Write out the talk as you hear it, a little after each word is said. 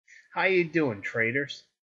How you doing, traders?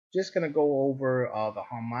 Just gonna go over the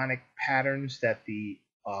harmonic patterns that the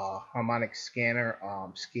harmonic scanner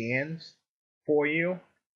scans for you.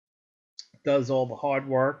 Does all the hard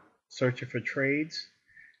work searching for trades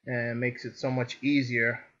and makes it so much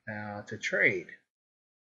easier to trade.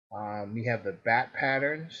 You have the bat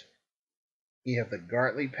patterns, you have the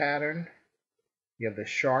Gartley pattern, you have the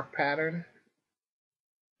shark pattern,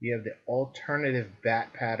 you have the alternative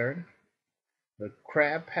bat pattern, the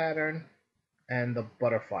crab pattern, and the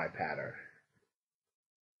butterfly pattern.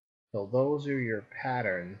 So those are your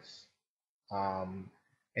patterns. And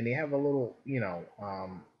they have a little,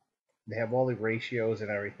 they have all the ratios and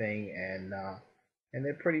everything, and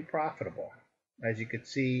they're pretty profitable. As you could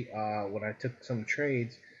see, when I took some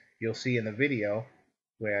trades, you'll see in the video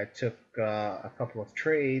where I took a couple of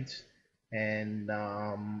trades, and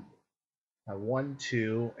I won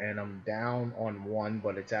two, and I'm down on one,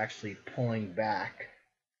 but it's actually pulling back.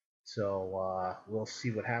 So we'll see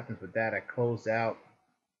what happens with that. I closed out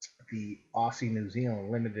the Aussie New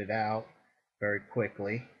Zealand, limited out very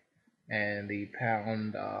quickly, and the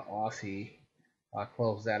pound Aussie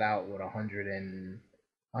closed that out with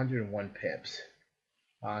 101 pips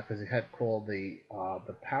because it had called the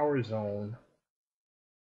power zone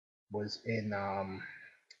was in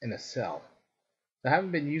a sell. So I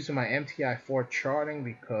haven't been using my MTI4 charting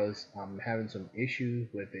because I'm having some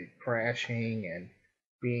issues with it crashing and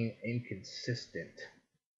being inconsistent.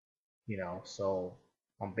 So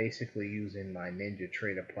I'm basically using my Ninja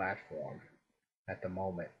Trader platform at the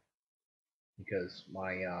moment because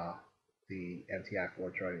my the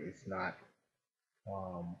MTI4 chart is not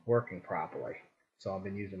working properly. So I've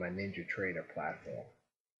been using my Ninja Trader platform.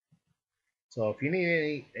 So if you need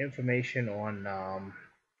any information on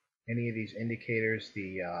any of these indicators,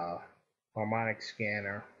 the harmonic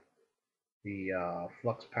scanner, the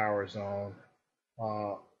flux power zone,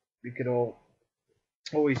 you could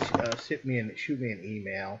always shoot me an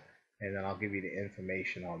email, and then I'll give you the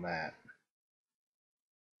information on that.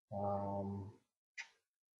 Um,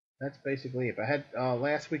 that's basically it. I had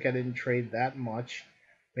last week I didn't trade that much.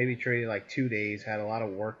 Maybe traded like 2 days. Had a lot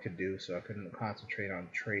of work to do, so I couldn't concentrate on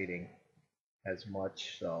trading as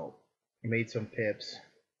much. So I made some pips,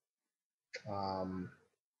 um,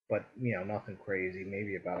 but nothing crazy.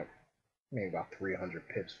 Maybe about 300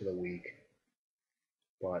 pips for the week.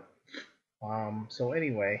 But so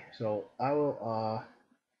anyway, so I will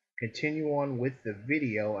continue on with the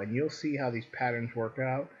video, and you'll see how these patterns work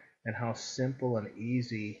out and how simple and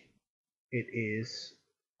easy it is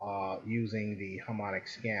using the harmonic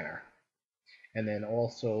scanner. And then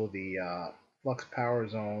also the flux power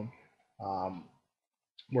zone um,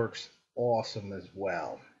 works awesome as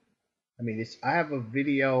well. I mean, I have a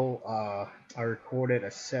video. I recorded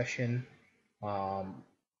a session, um,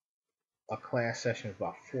 a class session of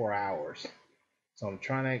about 4 hours. So I'm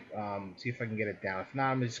trying to see if I can get it down. If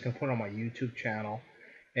not, I'm just gonna put it on my YouTube channel.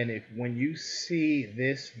 And if when you see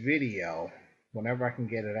this video, whenever I can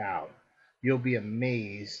get it out, you'll be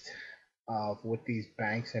amazed of what these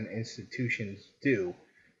banks and institutions do,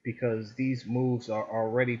 because these moves are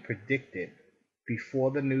already predicted before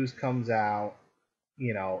the news comes out.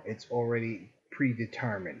 It's already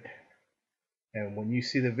predetermined. And when you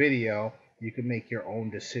see the video, you can make your own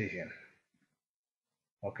decision.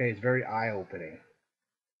 Okay, it's very eye-opening,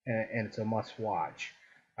 and it's a must-watch.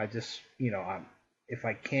 I just, if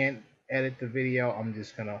I can't edit the video, I'm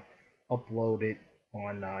just gonna upload it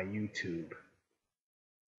on YouTube.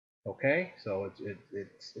 Okay, so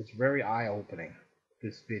it's very eye-opening,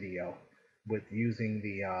 this video, with using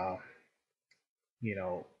the you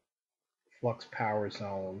know flux power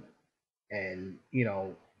zone, and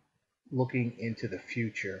looking into the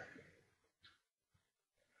future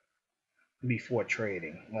before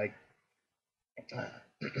trading. Like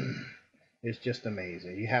it's just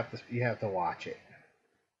amazing. You have to watch it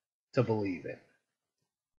to believe it.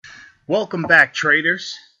 Welcome back,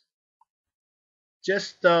 traders.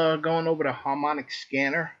 Just going over the harmonic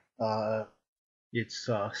scanner. It's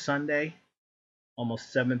Sunday,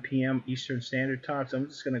 almost 7 p.m. Eastern Standard Time. So I'm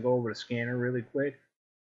just going to go over the scanner really quick.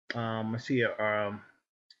 I see a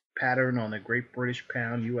pattern on the Great British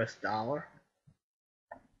Pound US dollar.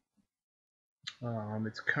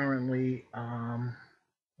 It's currently,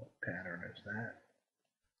 what pattern is that?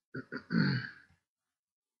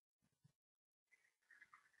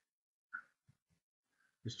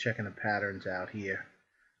 Just checking the patterns out here.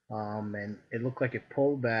 And it looked like it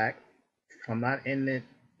pulled back. I'm not in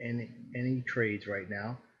any trades right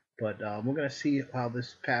now, but we're gonna see how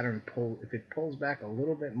this pattern if it pulls back a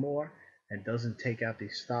little bit more and doesn't take out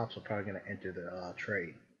these stops, we're probably gonna enter the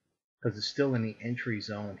trade, because it's still in the entry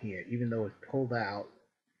zone here. Even though it's pulled out,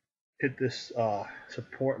 hit this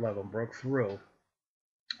support level, broke through.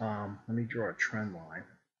 Let me draw a trend line.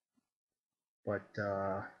 But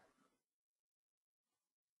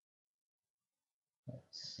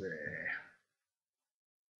let's see.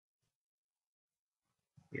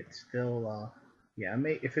 It's still yeah.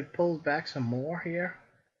 If it pulls back some more here.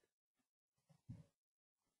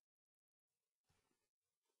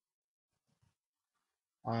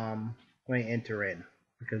 Let me enter in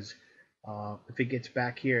because if it gets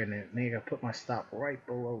back here and then I gotta put my stop right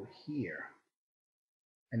below here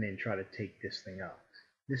and then try to take this thing up.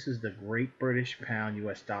 This is the Great British Pound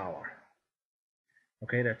US dollar.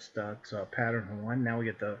 Okay, that's pattern 1. Now we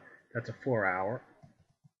get that's a 4-hour.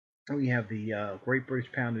 We have the Great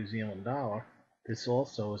British Pound New Zealand dollar. This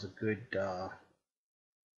also is a good,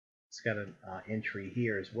 it's got an entry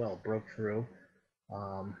here as well, broke through.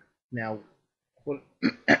 Now, what,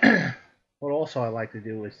 what also I like to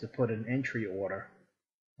do is to put an entry order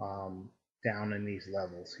down in these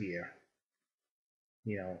levels here.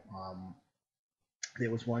 You know, there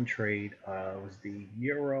was one trade, it was the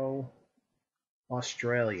Euro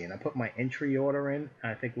Australian. I put my entry order in.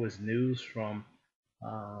 I think it was news from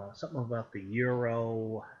something about the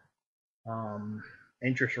Euro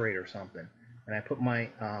interest rate or something. And I put my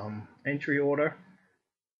entry order,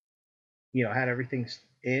 you know, had everything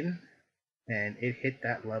in, and it hit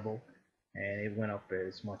that level, and it went up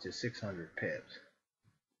as much as 600 pips.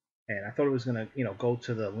 And I thought it was going to, you know, go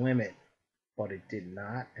to the limit, but it did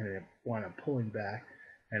not, and it wound up pulling back,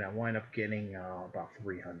 and I wound up getting about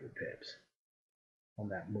 300 pips on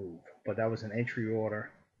that move. But that was an entry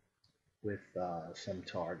order with some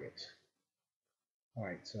targets. All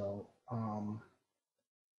right, so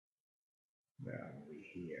where are we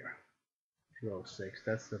here? 206.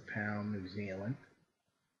 That's the pound New Zealand.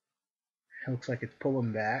 It looks like it's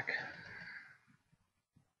pulling back.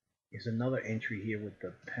 There's another entry here with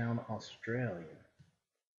the pound Australian.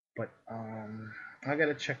 But I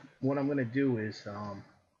gotta check. What I'm gonna do is I'm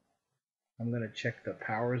gonna check the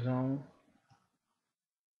power zone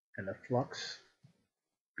and the flux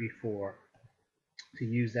before to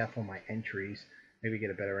use that for my entries. Maybe get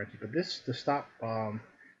a better entry. But the stop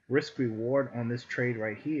risk reward on this trade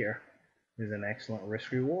right here is an excellent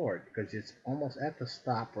risk reward because it's almost at the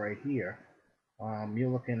stop right here. You're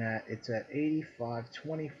looking at it's at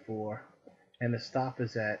 85.24 and the stop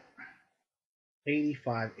is at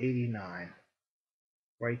 85.89.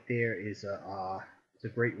 Right there is it's a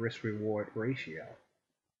great risk reward ratio.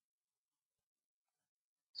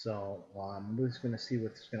 So we're just going to see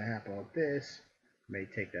what's going to happen with this. May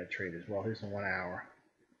take that trade as well. Here's the 1 hour.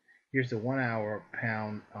 Here's the 1 hour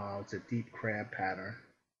pound. It's a deep crab pattern.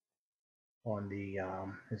 On the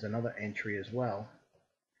there's another entry as well.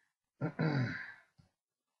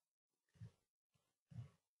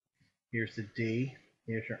 Here's the D.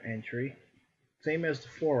 Here's your entry. Same as the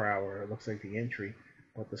 4 hour. It looks like the entry,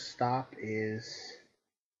 but the stop is.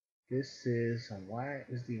 This is why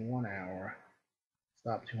is the 1 hour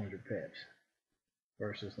stop 200 pips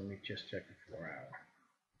versus let me just check the 4 hour.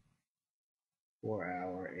 4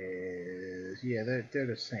 hour is yeah they're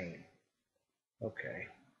the same. Okay.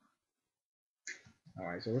 All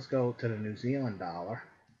right, so let's go to the New Zealand dollar,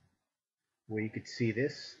 where you could see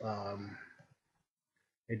this.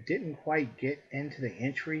 It didn't quite get into the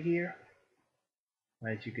entry here.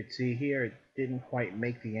 As you could see here, it didn't quite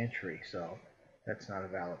make the entry, so that's not a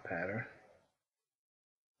valid pattern.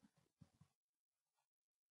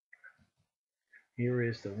 Here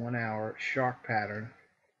is the 1 hour shark pattern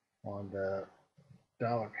on the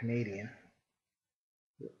dollar Canadian.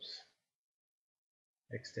 Oops.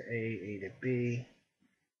 X to A to B.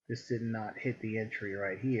 This did not hit the entry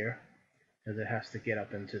right here, because it has to get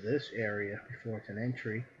up into this area before it's an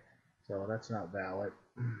entry, so that's not valid.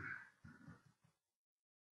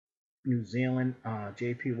 New Zealand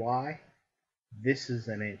JPY, this is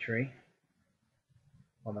an entry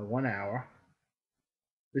on the 1 hour.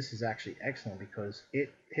 This is actually excellent because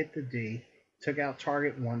it hit the D, took out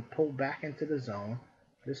target 1, pulled back into the zone.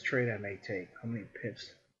 This trade I may take. How many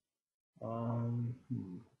pips?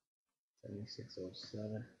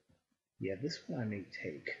 7607. Yeah, this one I may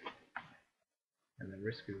take. And the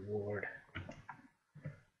risk reward.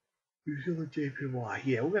 Usually JPY.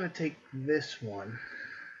 Yeah, we're gonna take this one.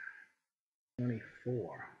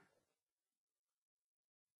 24.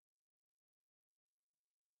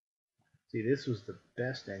 See, this was the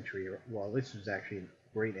best entry. Well, this was actually a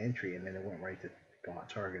great entry, and then it went right to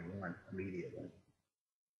target 1 immediately.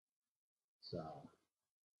 So,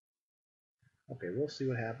 okay, we'll see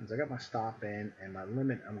what happens. I got my stop in, and my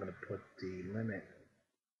limit, I'm going to put the limit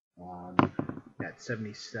at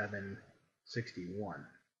 77.61.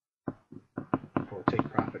 For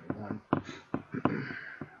take profit 1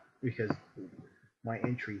 because my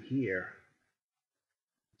entry here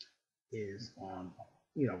is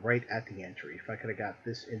right at the entry. If I could have got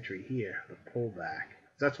this entry here, the pullback,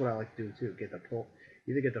 that's what I like to do too. Get the pull,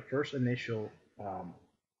 either get the first initial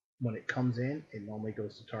when it comes in, it normally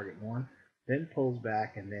goes to target one, then pulls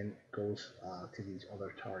back, and then goes to these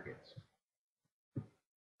other targets.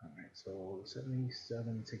 All right, so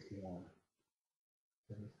 77.61,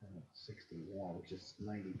 77.61, which is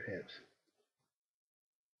 90 pips.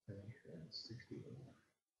 77.61.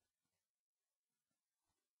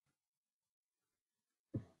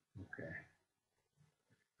 Okay.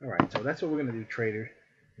 All right, so that's what we're gonna do, trader.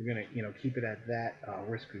 We're gonna keep it at that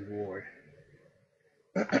risk reward.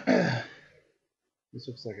 This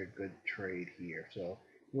looks like a good trade here. So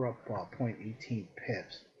we're up 0.18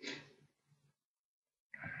 pips.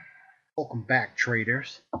 Welcome back,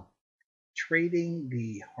 traders. Trading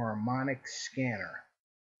the harmonic scanner.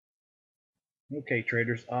 Okay,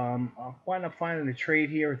 traders. I'm finding a trade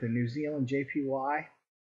here with the New Zealand JPY.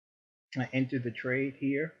 I entered the trade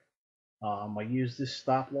here. I used this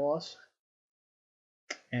stop loss,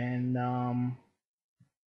 and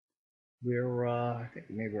we're I think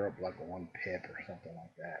maybe we're up like 1 pip or something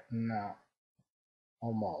like that. No,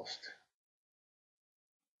 almost.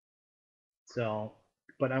 So,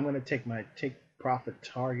 but I'm going to take profit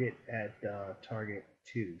target at target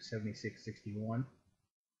 2, 76.61.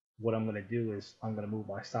 What I'm going to do is I'm going to move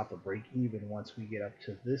my stop to break even once we get up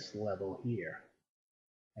to this level here.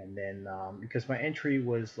 And then because my entry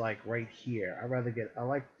was like right here, I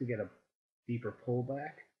like to get a deeper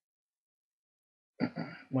pullback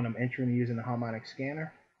when I'm entering using the harmonic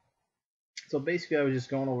scanner. So basically I was just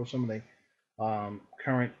going over some of the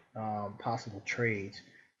current possible trades.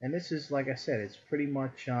 And this is, like I said, it's pretty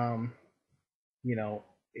much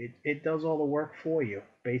it does all the work for you.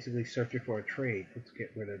 Basically searching for a trade. Let's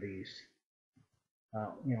get rid of these.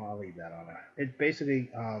 I'll leave that on there. It basically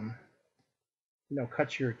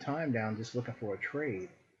cuts your time down just looking for a trade,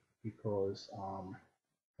 because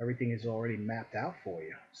everything is already mapped out for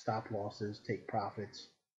you. Stop losses, take profits,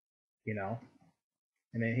 and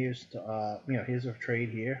then here's a trade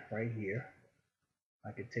here, right here.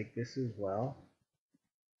 I could take this as well.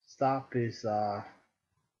 Stop is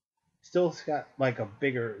still got like a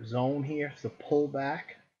bigger zone here. It's a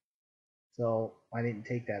pullback, so I didn't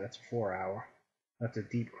take that. That's a 4-hour. That's a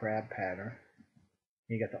deep crab pattern.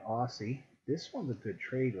 You got the Aussie. This one's a good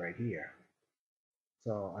trade right here.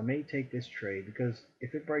 So I may take this trade because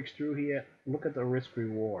if it breaks through here, look at the risk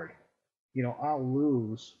reward. I'll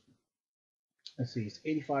lose. Let's see, it's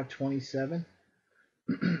 85.27.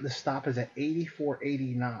 The stop is at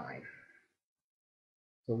 84.89.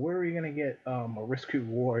 So where are you going to get a risk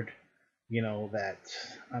reward? That,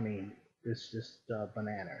 I mean, it's just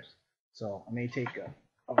bananas. So I'm going to take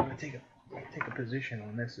a position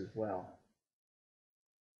on this as well.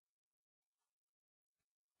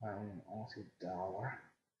 Aussie dollar.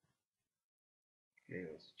 Okay,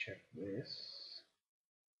 let's check this.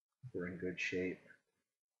 We're in good shape.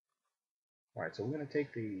 All right, so we're going to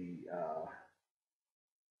take the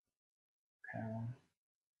pound.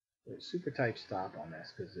 There's super tight stop on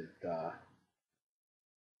this because it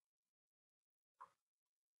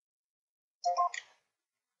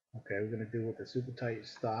okay, we're going to do with the super tight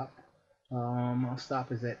stop. Our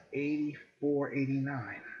stop is at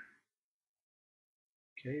 84.89.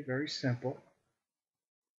 Okay, very simple.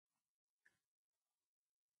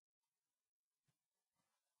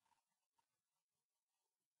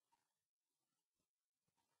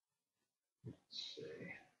 Let's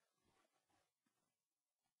see.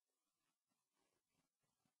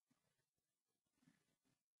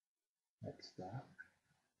 Let's stop.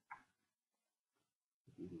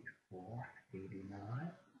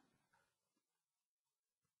 84.89.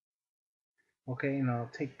 Okay, and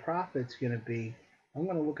I'll take profit's going to be, I'm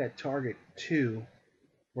going to look at target 2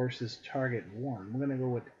 versus target 1. We're going to go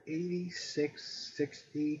with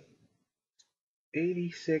 86.60,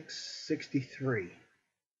 86.63.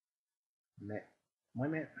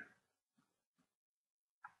 Limit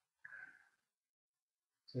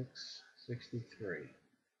 663.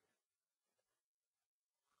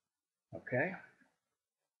 Okay.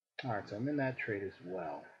 All right, so I'm in that trade as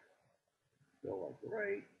well. Go like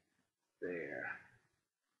right there.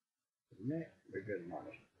 Submit. We're good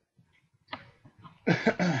money. All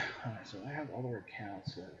right, so I have other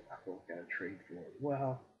accounts that I've got a trade for as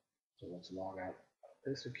well. So let's log out of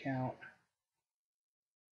this account.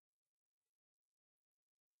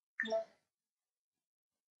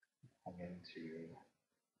 I'll get into,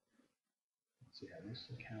 let's see how this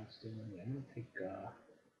account's doing. Yeah, I'm going to take,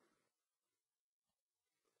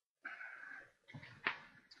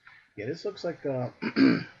 yeah, this looks like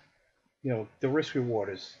the risk reward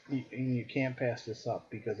is you can't pass this up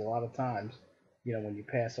because a lot of times, when you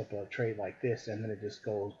pass up a trade like this and then it just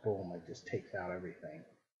goes boom, it just takes out everything.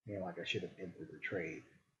 Like I should have entered the trade.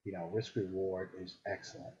 Risk reward is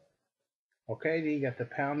excellent. Okay, then you got the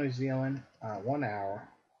pound New Zealand 1 hour,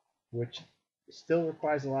 which still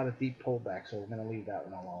requires a lot of deep pullback, so we're going to leave that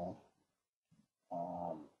one alone.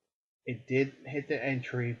 It did hit the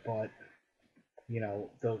entry, but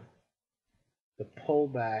the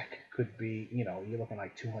pullback could be, you're looking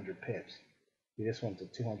like 200 pips. See, this one's a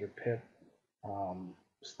 200 pip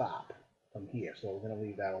stop from here, so we're going to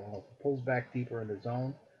leave that alone. If it pulls back deeper in the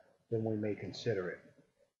zone, then we may consider it.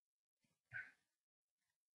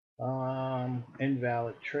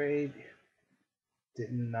 Invalid trade.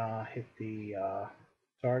 Didn't hit the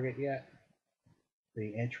target yet.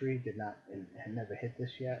 The entry did not, had never hit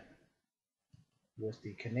this yet. Was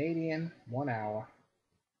the Canadian 1 hour.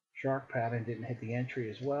 Shark pattern didn't hit the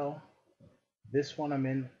entry as well. This one I'm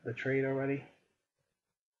in the trade already.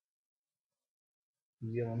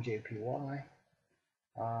 New Zealand JPY.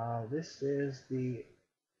 This is the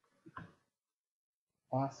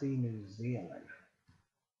Aussie New Zealand.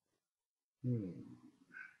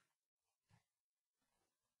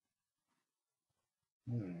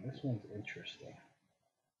 This one's interesting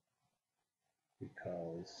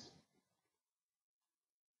because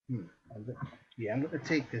I'm going to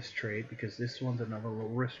take this trade because this one's another low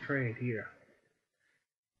risk trade here.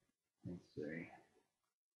 Let's see.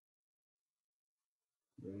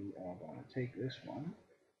 We are going to take this one.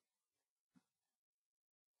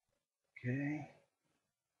 Okay.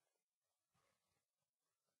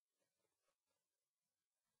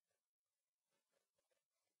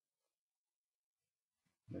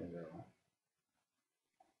 There we go.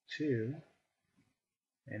 2.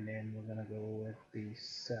 And then we're going to go with the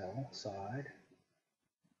sell side.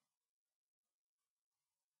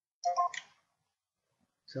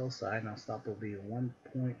 Sell side, now stop will be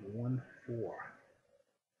 1.14.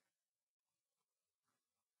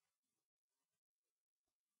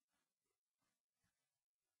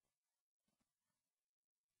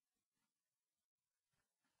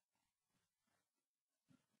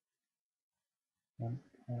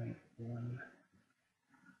 1.1497.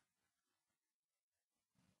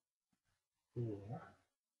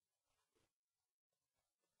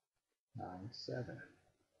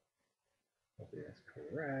 Hopefully that's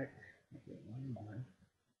correct. Okay,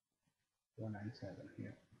 11497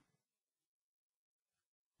 here.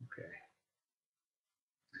 Okay.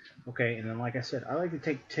 Okay, and then like I said, I like to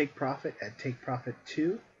take profit at take profit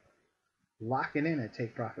 2, lock it in at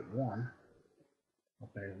take profit 1.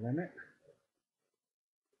 Okay, limit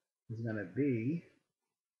is going to be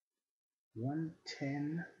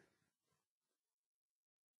 110.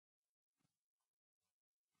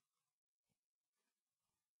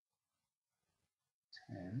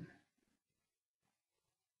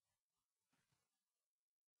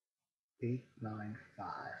 895.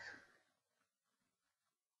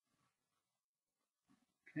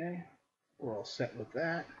 Okay, we're all set with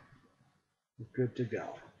that. We're good to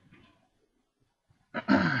go.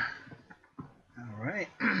 All right.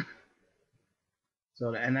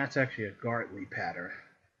 So, and that's actually a Gartley pattern.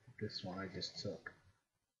 This one I just took.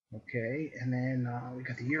 Okay, and then we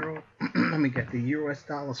got the euro. Let me get the US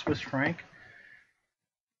dollar Swiss franc,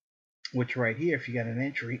 which right here, if you got an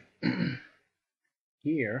entry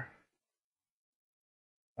here,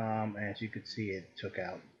 as you can see, it took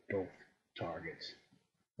out both targets,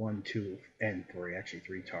 1, 2, and 3. Actually,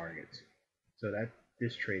 3 targets. So that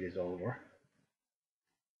this trade is over.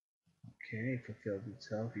 Okay, fulfilled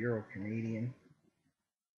itself. Euro Canadian.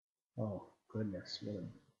 Oh goodness,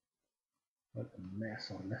 what a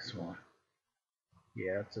mess on this one.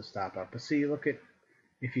 Yeah, it's a stop out. But see, look at,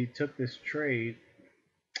 if you took this trade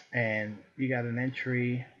and you got an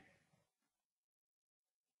entry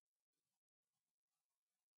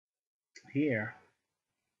here,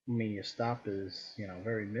 I mean, your stop is,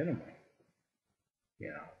 very minimal.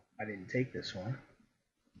 I didn't take this one.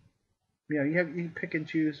 You can pick and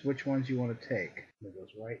choose which ones you want to take. It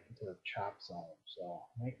goes right into the chop zone. So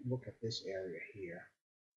I might look at this area here.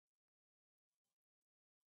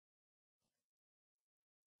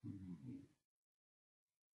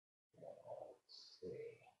 Let's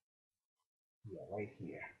see. Yeah, right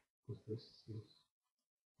here. This is,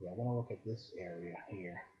 yeah, I want to look at this area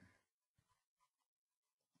here.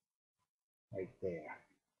 Right there.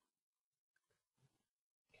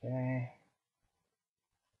 Okay.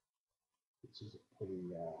 This is a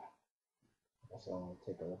pretty, I guess I want to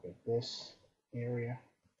take a look at this area.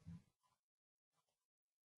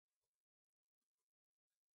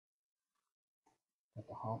 At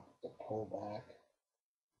the hump, the pullback.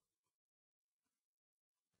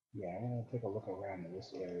 Yeah, I'm gonna take a look around in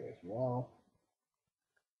this area as well.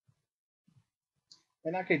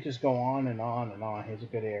 And I could just go on and on and on. Here's a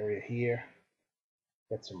good area here.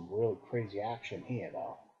 Get some really crazy action here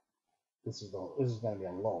though. This is going to be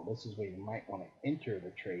a low. This is where you might want to enter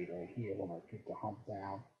the trade right here. When I keep the hump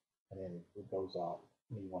down, and then it goes up.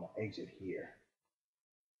 And you want to exit here,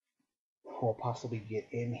 or possibly get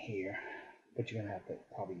in here, but you're gonna have to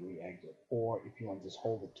probably re-exit. Or if you want to just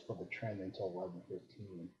hold it for the trend until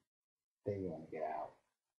 11:15, then you want to get out.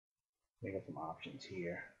 They got some options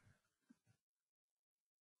here.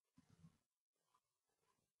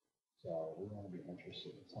 So we want to be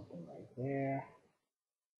interested in something right there.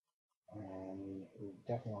 And we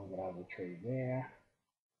definitely want to get out of the trade there.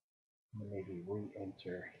 And maybe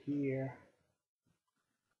re-enter here.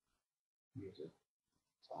 Use a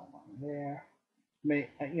timeline there.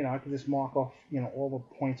 I could just mark off, all the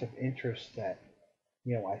points of interest that,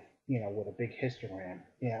 with a big histogram.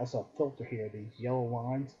 Yeah, also filter here, these yellow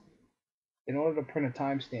lines. In order to print a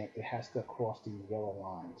timestamp, it has to cross these yellow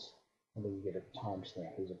lines. And then you get a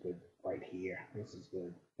timestamp. There's a good right here. This is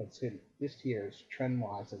good. But this here is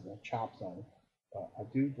trend-wise in the chop zone. But I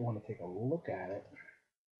do want to take a look at it,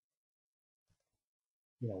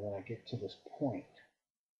 when I get to this point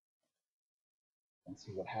and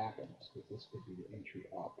see what happens. Because this could be the entry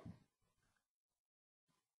up. I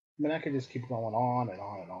mean, I could just keep going on and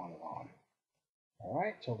on and on and on. All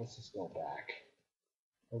right, so let's just go back.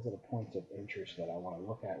 Those are the points of interest that I want to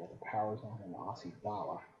look at with the power zone and the Aussie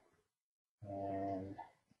dollar. And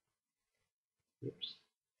oops,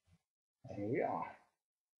 and here we are.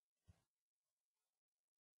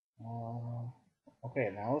 Okay,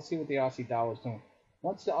 now let's see what the Aussie dollar is doing.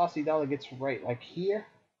 Once the Aussie dollar gets right, like here,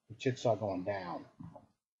 it should start going down.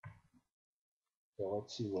 So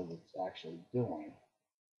let's see what it's actually doing.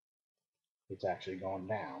 It's actually going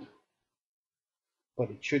down, but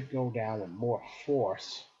it should go down with more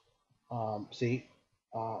force. See,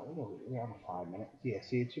 we're on a 5 minute. Yeah,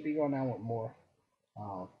 see, it should be going down with more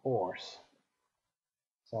force.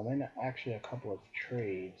 So I'm in actually a couple of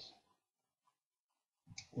trades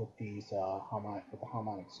with these with the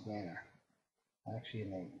harmonic scanner. Actually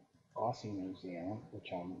in the Aussie New Zealand,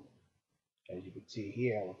 which I'm, as you can see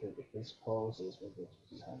here, if this closes with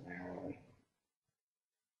this narrowly,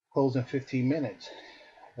 close in 15 minutes.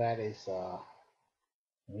 That is an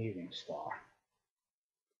evening star.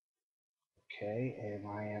 Okay, and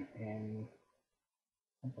I am in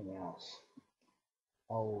something else.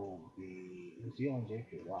 Oh, the New Zealand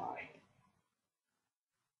JPY.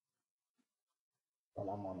 But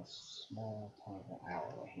I'm on a small time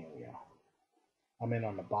hourly. Here we go. I'm in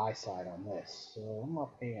on the buy side on this, so I'm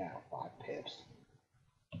up paying out 5 pips.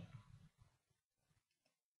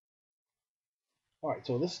 All right,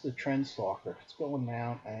 so this is the trend stalker. It's going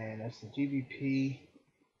down, and it's the GBP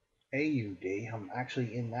AUD. I'm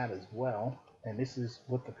actually in that as well, and this is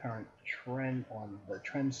with the current trend on the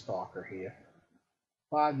trend stalker here.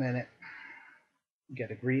 5 minute,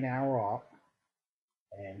 get a green arrow up,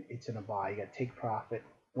 and it's in a buy. You got to take profit.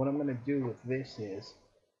 What I'm going to do with this is,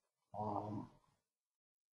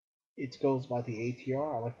 it goes by the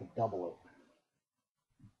ATR. I like to double it.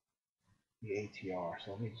 The ATR.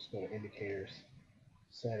 So let me just go to indicators,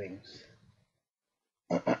 settings,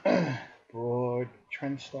 broad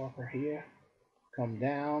trend stalker here. Come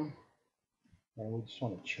down, and we just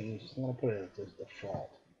want to change this. I'm going to put it as default.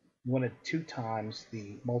 We want it 2 times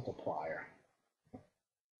the multiplier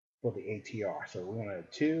for the ATR. So we want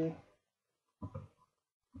it 2,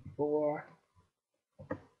 4,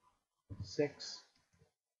 6,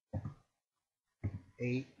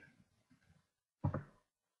 8,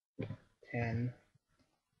 10,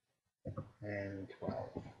 and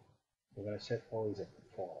 12. We're going to set always at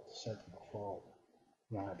default. Set the default.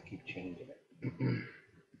 You don't have to keep changing it.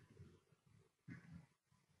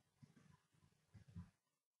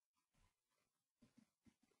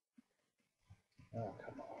 Oh,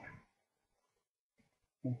 come on.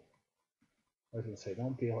 I was going to say,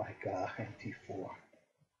 don't be like MT4.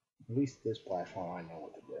 At least this platform, I know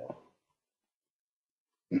what to do.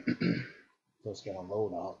 So it's going to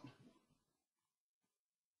load up.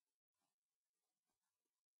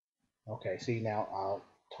 Okay, see now our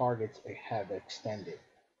targets have extended.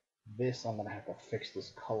 This, I'm going to have to fix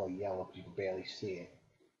this color yellow because you can barely see it.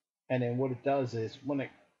 And then what it does is when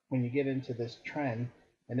you get into this trend,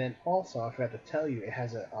 and then also I forgot to tell you, it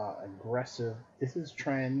has a aggressive. This is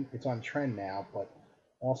trend. It's on trend now, but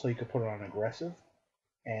also you could put it on aggressive,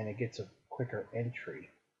 and it gets a quicker entry.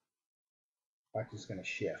 I'm just going to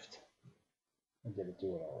shift. And did it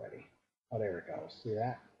do it already? Oh, there it goes. See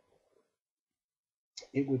that?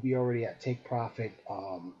 It would be already at take profit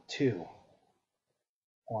 2.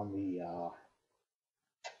 on the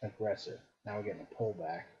aggressive. Now we're getting a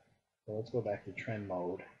pullback. So let's go back to trend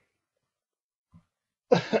mode.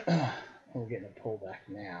 We're getting a pullback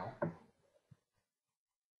now.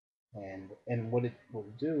 And what it will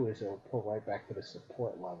do is it'll pull right back to the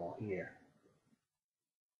support level here.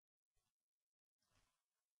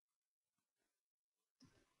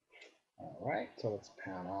 Alright, so let's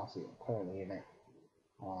pound Aussie. I'm currently in it.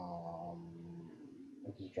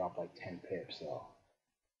 It just dropped like 10 pips, so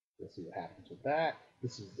we'll see what happens with that.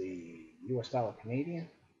 This is the US dollar Canadian.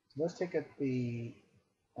 So let's take at the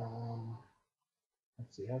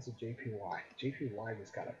let's see, how's the JPY? JPY has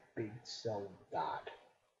got a big sell dot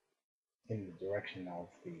in the direction of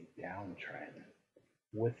the downtrend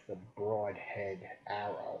with the broad head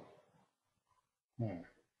arrow.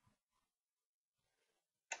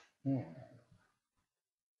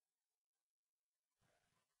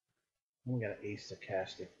 We got an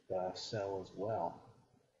stochastic sell as well.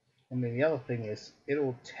 And then the other thing is,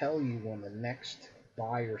 it'll tell you when the next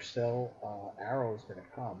buy or sell arrow is going to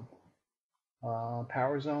come.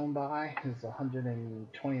 Power zone buy is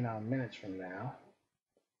 129 minutes from now,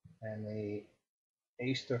 and the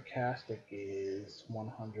stochastic is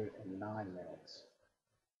 109 minutes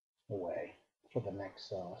away for the next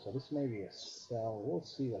sell. So this may be a sell. We'll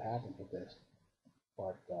see what happens with this,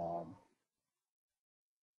 but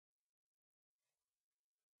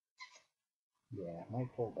yeah, it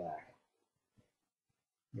might pull back.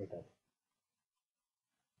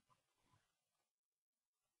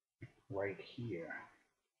 Right here,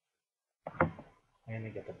 and you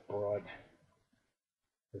get the broad,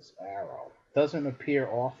 this arrow. Doesn't appear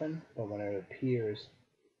often, but when it appears,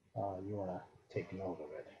 you want to take note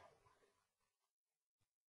of it.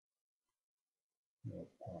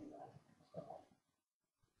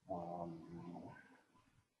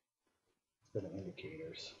 For the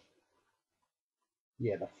indicators.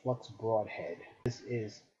 Yeah, the Flux broadhead. This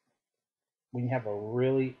is when you have a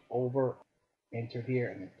really over enter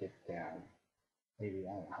here and it dips down. Maybe,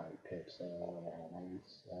 I don't know how many pips,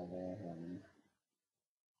 97,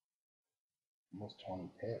 almost 20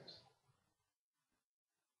 pips.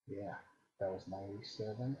 Yeah, that was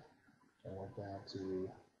 97. I went down to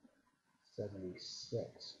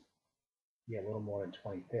 76. Yeah, a little more than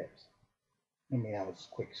 20 pips. I mean, that was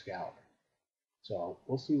quick scalp. So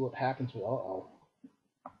we'll see what happens with,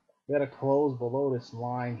 we got to close below this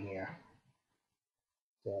line here.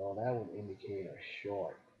 So that would indicate a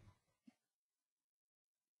short.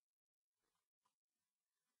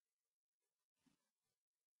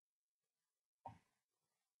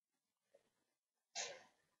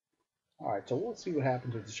 All right, so we'll see what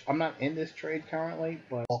happens with this. I'm not in this trade currently,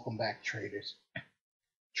 but welcome back, traders.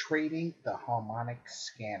 Trading the harmonic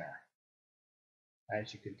scanner.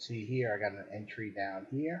 As you can see here, I got an entry down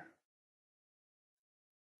here,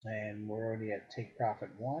 and we're already at take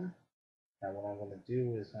profit 1. Now what I'm going to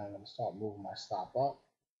do is I'm going to start moving my stop up,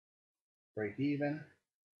 break even.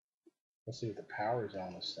 Let's see what the power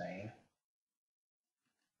zone is saying.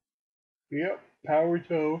 Yep, power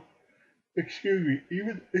zone. Excuse me,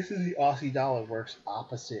 even this is the Aussie dollar, works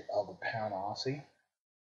opposite of a pound Aussie.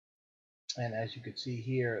 And as you can see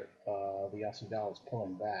here, the Aussie dollar is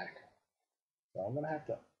pulling back. So I'm going to have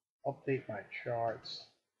to update my charts.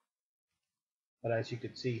 But as you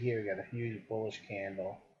can see here, we got a huge bullish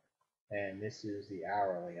candle. And this is the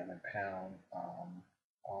hourly on a pound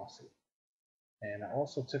Aussie. And I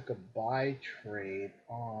also took a buy trade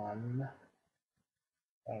on,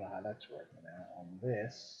 I don't know how that's working out, on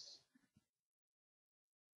this.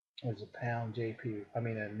 There's a pound a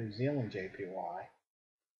New Zealand JPY.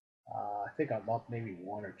 I think I'm up maybe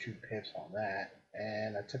 1 or 2 pips on that.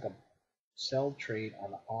 And I took a sell trade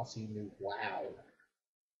on the Aussie New. Wow.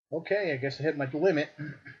 Okay, I guess I hit my limit.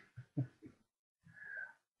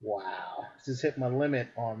 Wow. Just hit my limit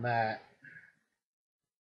on that.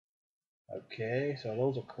 Okay, so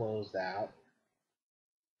those are closed out.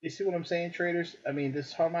 You see what I'm saying, traders? I mean,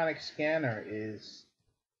 this harmonic scanner is,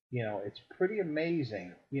 it's pretty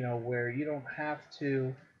amazing, where you don't have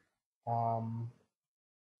to,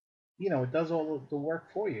 it does all the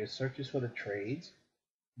work for you. It searches for the trades,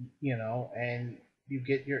 and you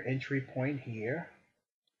get your entry point here,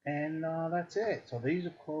 and that's it. So these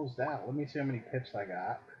are closed out. Let me see how many pips I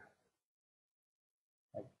got.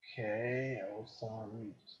 Okay, also let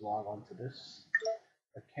me just log on to this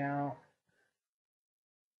account.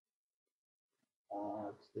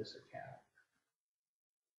 It's this account.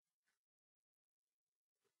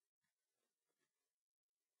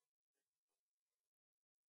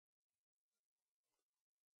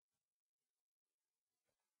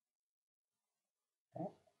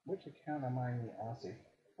 Oh, which account am I in the Aussie?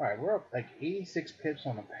 Alright, we're up like 86 pips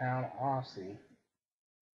on a pound Aussie.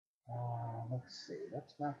 Let's see.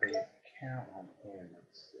 That's not the account I'm in.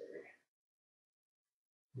 Let's see.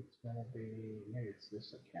 It's gonna be, maybe it's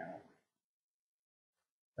this account.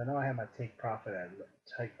 I know I have my take profit at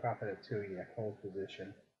 2, yeah, close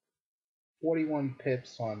position. 41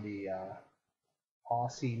 pips on the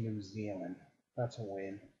Aussie New Zealand. That's a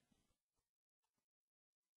win.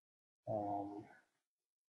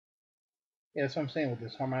 Yeah, that's what I'm saying with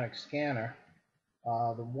this harmonic scanner.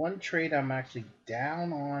 The one trade I'm actually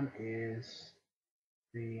down on is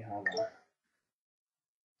the, hold on, let's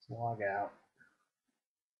log out.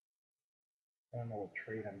 I don't know what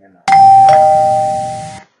trade I'm in.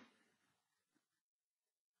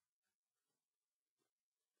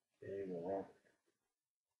 Okay,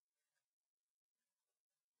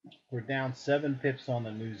 we're down 7 pips on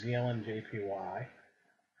the New Zealand JPY.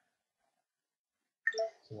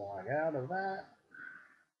 Let's log out of that.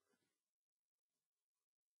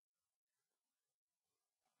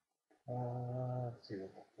 Let's see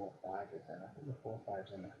what the 4-5 is in. I think the 4-5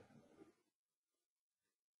 is in there.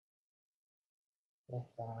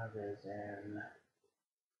 4-5 is in.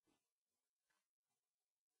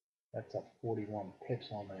 That's up 41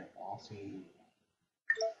 pips on the Aussie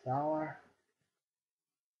dollar.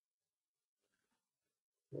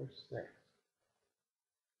 4-6.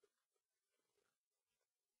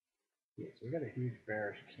 Yes, we got a huge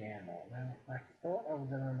bearish candle. Now, I thought I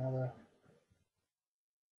was in another.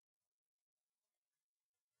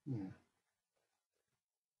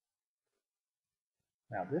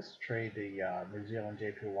 Now this trade, the New Zealand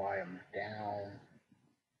JPY, I'm down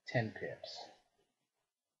 10 pips.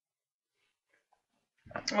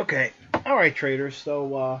 Okay, all right, traders.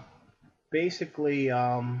 So basically,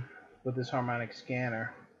 with this harmonic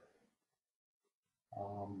scanner,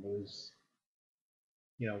 was,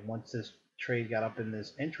 once this trade got up in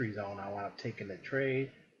this entry zone, I wound up taking the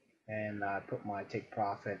trade, and I put my take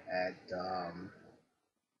profit at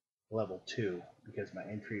level 2 because my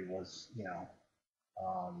entry was,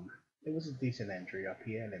 it was a decent entry up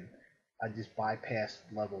here, and then I just bypassed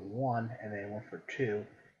level 1 and then went for 2,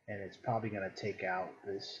 and it's probably going to take out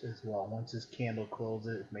this as well. Once this candle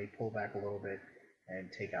closes, it may pull back a little bit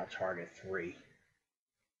and take out target 3.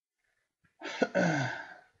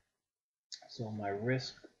 So my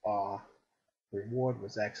risk reward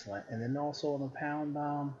was excellent. And then also on the pound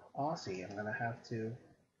Aussie, I'm going to have to,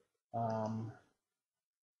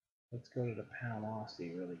 let's go to the pound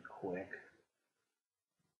Aussie really quick.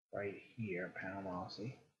 Right here, pound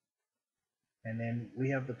Aussie. And then we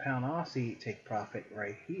have the pound Aussie take profit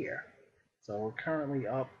right here. So we're currently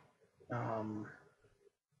up.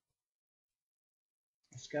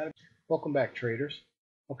 It's got to. Welcome back, traders.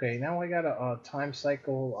 Okay, now I got a time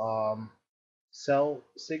cycle sell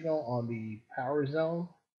signal on the power zone,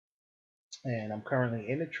 and I'm currently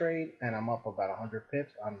in a trade, and I'm up about 100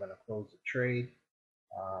 pips. I'm going to close the trade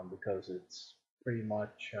because it's pretty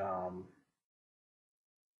much.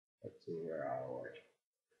 Let's see where I was.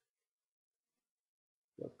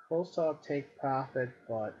 So close up take profit,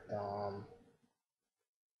 but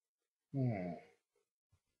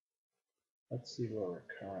let's see where we're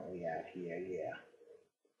currently at here. Yeah,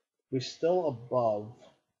 we're still above.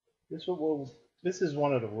 This is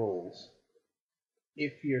one of the rules.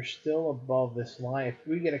 If you're still above this line, if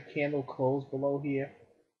we get a candle close below here,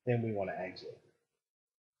 then we want to exit.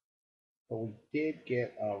 But we did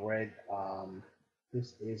get a red.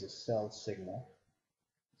 This is a sell signal.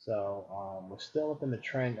 So we're still up in the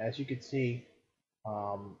trend. As you can see,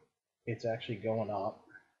 it's actually going up.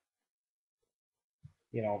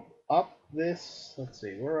 Up this, let's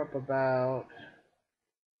see, we're up about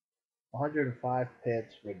 105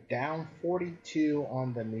 pips. We're down 42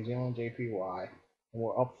 on the New Zealand JPY, and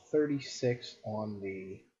we're up 36 on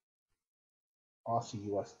the Aussie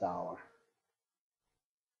US dollar.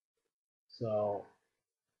 So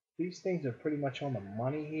these things are pretty much on the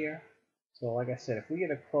money here. So like I said, if we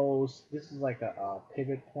get a close, this is like a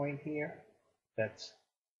pivot point here that's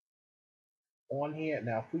on here.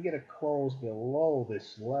 Now if we get a close below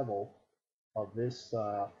this level of this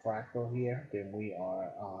fractal here, then we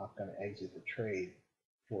are going to exit the trade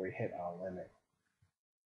before we hit our limit.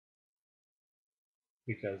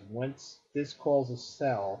 Because once this calls a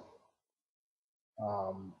sell,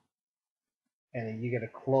 and then you get a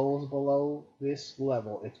close below this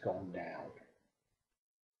level, it's going down.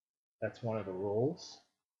 That's one of the rules.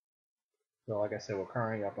 So like I said, we're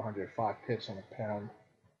currently up 105 pips on the pound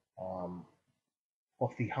of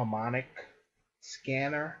the harmonic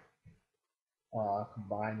scanner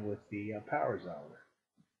combined with the power zone.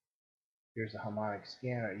 Here's the harmonic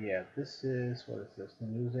scanner. Yeah, this is, what is this? The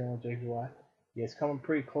New Zealand JPY. Yeah, it's coming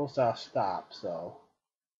pretty close to our stop, so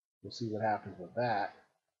we'll see what happens with that.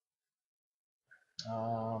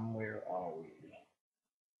 Where are we?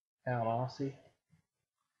 Pound Aussie.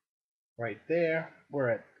 Right there.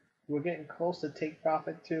 We're getting close to take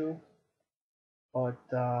profit too, but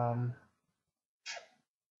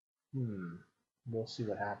we'll see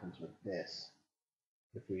what happens with this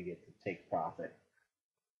if we get to take profit.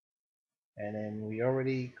 And then we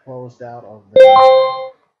already closed out of the.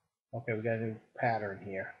 Okay, we got a new pattern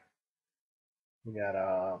here. We got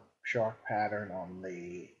a shark pattern on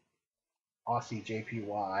the Aussie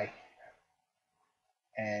JPY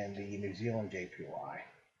and the New Zealand JPY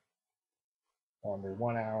on the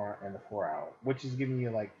 1 hour and the 4 hour, which is giving you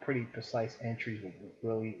like pretty precise entries with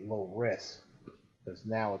really low risk, because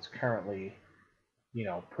now it's currently,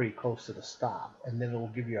 pretty close to the stop, and then it will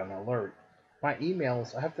give you an alert. My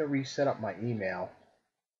emails, I have to reset up my email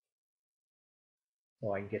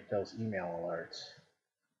so I can get those email alerts.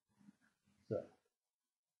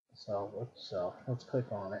 So let's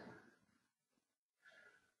click on it.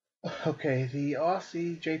 Okay, the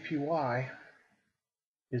Aussie JPY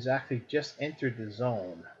is actually just entered the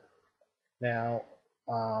zone. Now,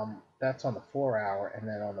 that's on the 4 hour, and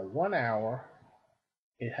then on the 1 hour,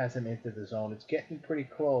 it hasn't entered the zone. It's getting pretty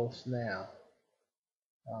close now.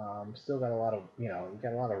 Still got a lot of, you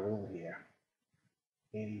got a lot of room here.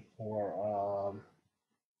 84,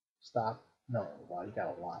 stop. No, wow, you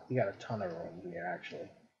got a lot. You got a ton of room here, actually.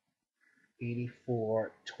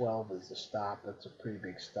 84.12 is the stop. That's a pretty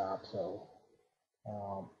big stop. So,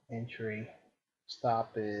 entry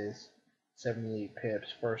stop is 78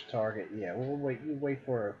 pips. First target, yeah, we'll wait. You wait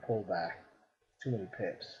for a pullback. Too many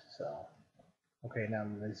pips. So, okay, now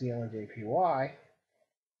the New Zealand JPY.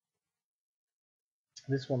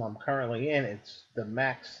 This one I'm currently in. It's the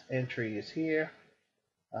max entry is here,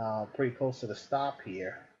 pretty close to the stop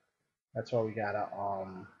here. That's why we got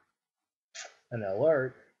an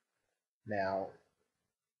alert now.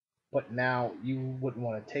 But now you wouldn't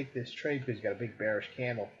want to take this trade because you got a big bearish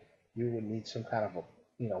candle. You would need some kind of a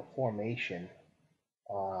formation,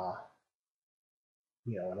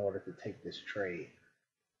 in order to take this trade.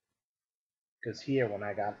 Because here, when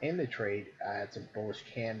I got in the trade, I had some bullish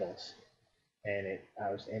candles, and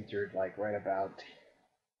I was entered like right about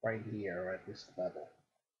right here at this level.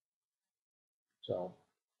 So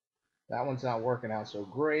that one's not working out so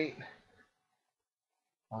great.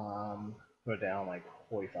 We're down like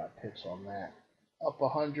 45 pips on that. Up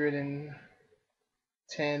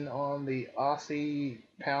 110 on the Aussie,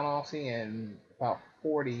 pound Aussie, and about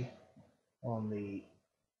 40 on the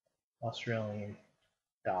Australian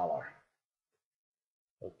dollar.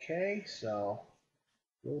 Okay, so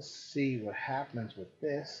we'll see what happens with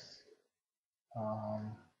this.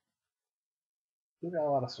 We got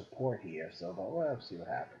a lot of support here, so we'll see what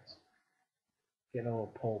happens. Getting a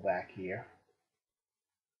little pullback here.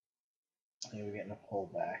 Here we're getting a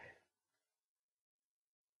pullback.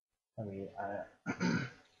 I mean,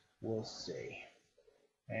 we'll see.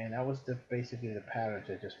 And that was basically the patterns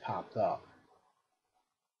that just popped up.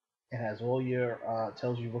 It has all your,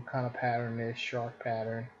 tells you what kind of pattern it is, shark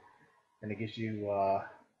pattern, and it gives you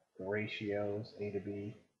the ratios, A to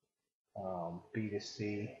B, B to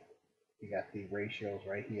C. You got the ratios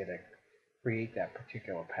right here that create that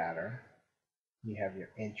particular pattern. You have your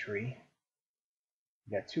entry.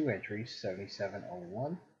 You got two entries,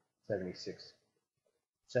 7701,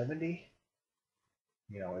 7670.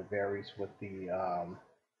 It varies with the,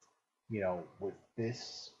 with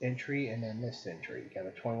this entry and then this entry. You got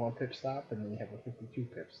a 21 pip stop, and then you have a 52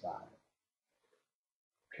 pip stop.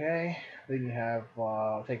 Okay, then you have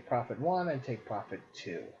take profit 1 and take profit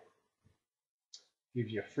 2.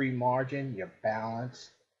 Gives you a free margin, your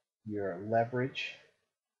balance, your leverage.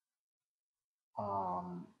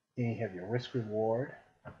 Then you have your risk reward.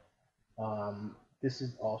 This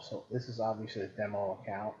is obviously a demo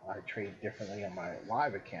account. I trade differently on my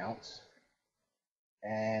live accounts.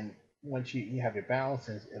 And once you have your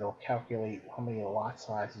balances, it'll calculate how many lot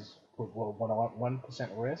sizes with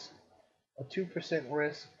 1% risk, a 2%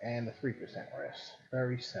 risk, and a 3% risk.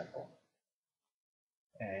 Very simple.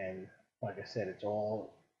 And like I said, it's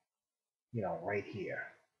all, right here.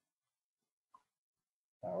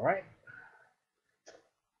 All right.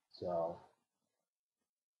 So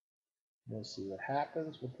we'll see what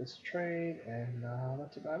happens with this trade, and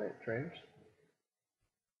that's about it, traders.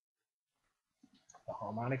 The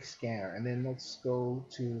harmonic scanner, and then let's go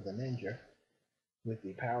to the Ninja with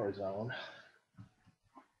the power zone.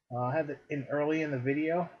 I had it in early in the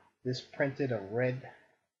video. This printed a red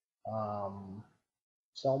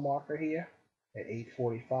sell marker here at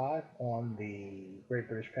 8:45 on the Great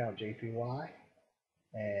British Pound JPY,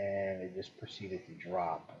 and it just proceeded to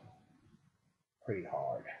drop pretty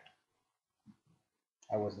hard.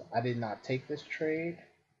 I did not take this trade,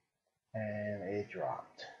 and it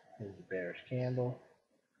dropped. Here's the bearish candle,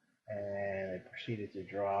 and it proceeded to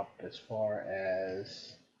drop as far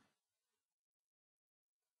as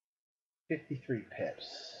 53 pips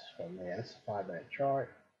from there. This is a 5-minute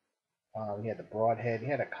chart. We had the broadhead. We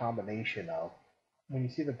had a combination of, when you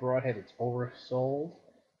see the broadhead, it's oversold,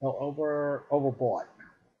 no, overbought.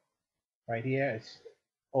 Right here, it's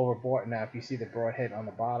overbought. Now, if you see the broadhead on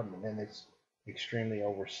the bottom, and then it's extremely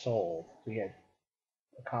oversold. So you had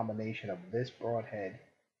a combination of this broadhead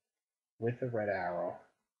with the red arrow,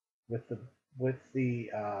 with the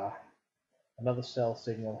another sell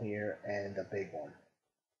signal here, and a big one,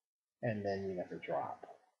 and then you got the drop.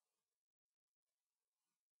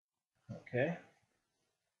 Okay,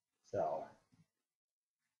 so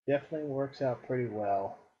definitely works out pretty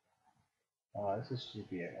well. This should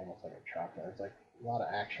be almost like a chop. There's like a lot of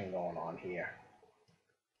action going on here.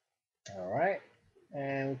 All right,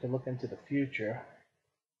 and we can look into the future.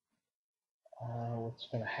 What's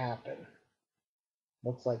going to happen?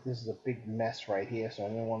 Looks like this is a big mess right here, so I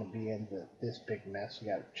don't want to be in this big mess. You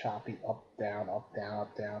got choppy up, down, up, down,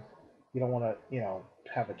 up, down. You don't want to,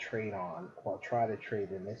 have a trade on or try to trade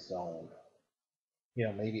in this zone.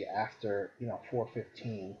 Maybe after,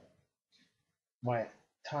 4:15. My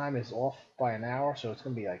time is off by an hour, so it's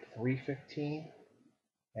going to be like 3:15,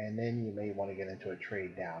 and then you may want to get into a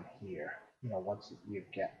trade down here. Once you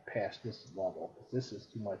get past this level, because this is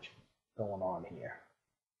too much going on here.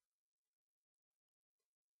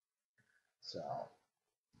 So,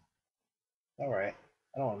 all right,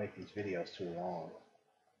 I don't want to make these videos too long.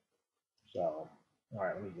 So, all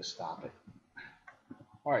right, let me just stop it.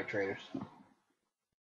 All right, traders.